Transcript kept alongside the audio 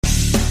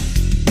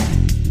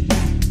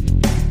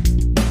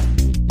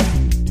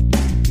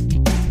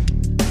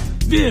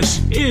This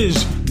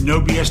is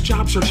No BS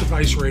Job Search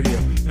Advice Radio,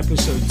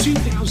 episode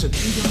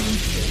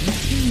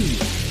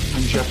 2822.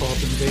 I'm Jeff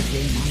Altman, Dave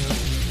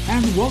Gamemeyer,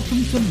 and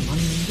welcome to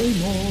Monday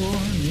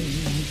morning.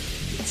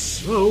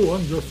 It's a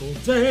wonderful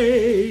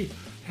day.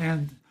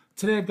 And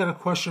today I've got a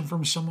question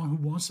from someone who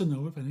wants to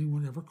know if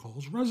anyone ever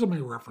calls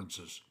resume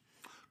references.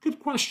 Good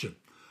question.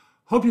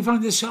 Hope you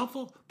find this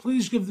helpful.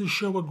 Please give this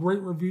show a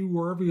great review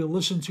wherever you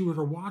listen to it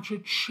or watch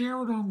it. Share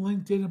it on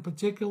LinkedIn in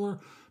particular,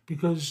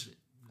 because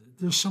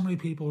there's so many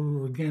people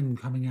who are, again,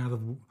 coming out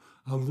of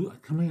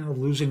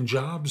losing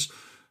jobs.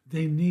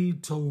 They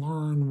need to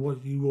learn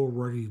what you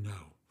already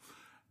know.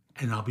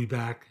 And I'll be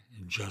back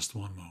in just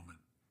one moment.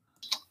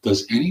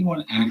 Does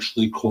anyone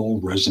actually call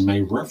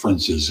resume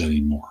references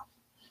anymore?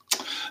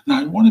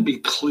 Now, I want to be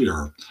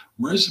clear.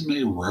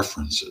 Resume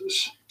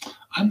references,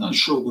 I'm not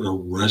sure what a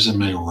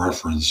resume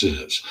reference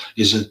is.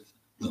 Is it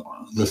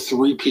the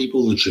three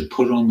people that you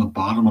put on the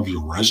bottom of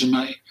your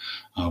resume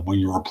when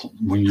you're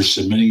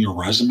submitting your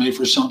resume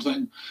for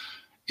something?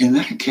 In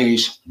that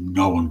case,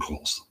 no one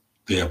calls them.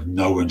 They have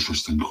no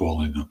interest in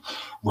calling them.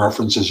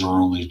 References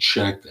are only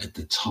checked at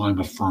the time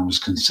a firm is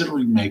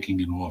considering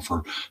making an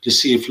offer to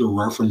see if your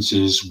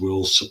references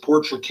will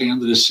support your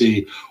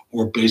candidacy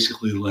or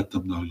basically let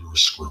them know you're a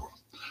screw-up.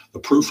 The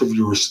proof that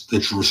you're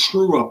a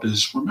screw-up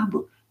is,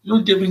 remember,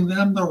 you're giving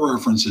them the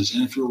references.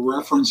 And if your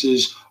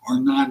references are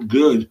not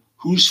good,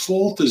 whose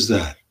fault is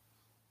that?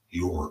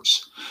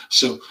 Yours.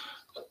 So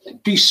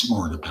be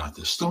smart about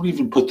this. Don't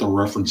even put the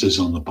references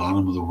on the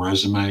bottom of the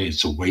resume.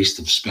 It's a waste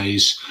of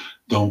space.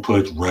 Don't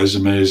put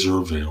resumes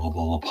are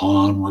available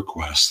upon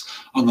request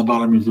on the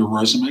bottom of your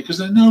resume, because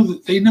they know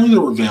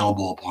they're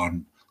available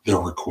upon their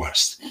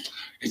request.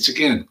 It's,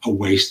 again, a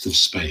waste of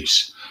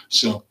space.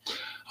 So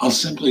I'll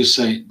simply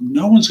say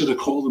no one's going to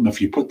call them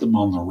if you put them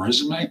on the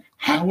resume.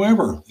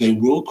 However, they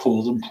will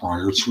call them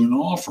prior to an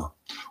offer,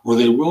 or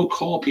they will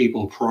call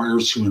people prior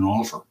to an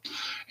offer.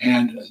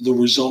 And the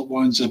result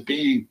winds up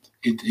being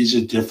it is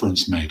a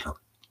difference maker.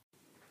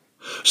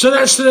 So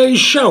that's today's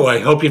show. I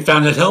hope you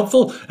found it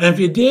helpful. And if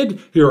you did,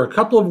 here are a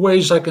couple of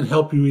ways I can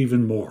help you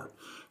even more.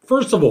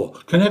 First of all,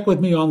 connect with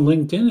me on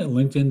LinkedIn at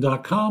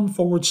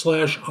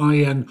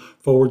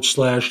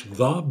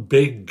linkedin.com/IN/The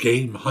Big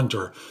Game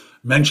Hunter.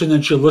 Mention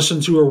that you listen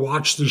to or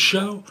watch the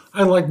show.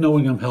 I like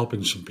knowing I'm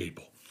helping some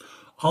people.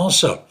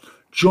 Also,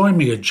 join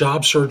me at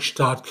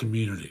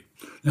jobsearch.community.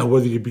 Now,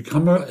 whether you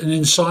become an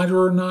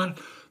insider or not,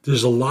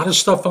 there's a lot of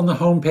stuff on the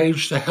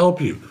homepage to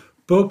help you.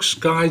 Books,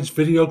 guides,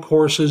 video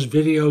courses,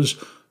 videos,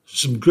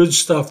 some good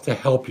stuff to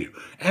help you.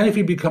 And if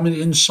you become an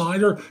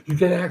insider, you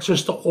get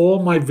access to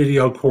all my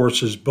video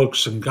courses,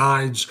 books, and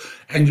guides,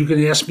 and you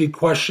can ask me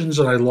questions,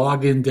 and I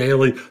log in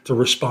daily to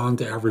respond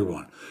to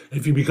everyone.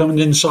 If you become an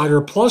Insider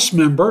Plus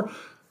member,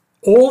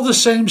 all the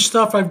same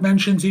stuff I've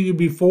mentioned to you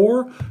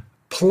before,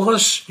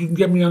 plus you can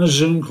get me on a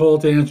Zoom call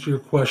to answer your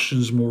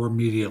questions more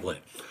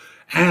immediately.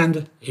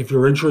 And if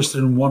you're interested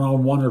in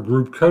one-on-one or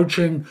group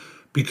coaching,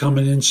 become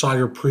an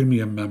Insider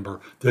Premium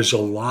member. There's a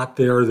lot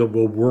there that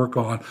we'll work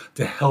on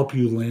to help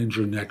you land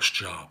your next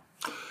job.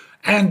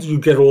 And you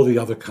get all the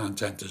other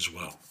content as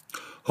well.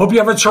 Hope you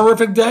have a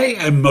terrific day,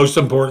 and most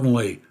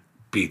importantly,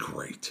 be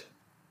great.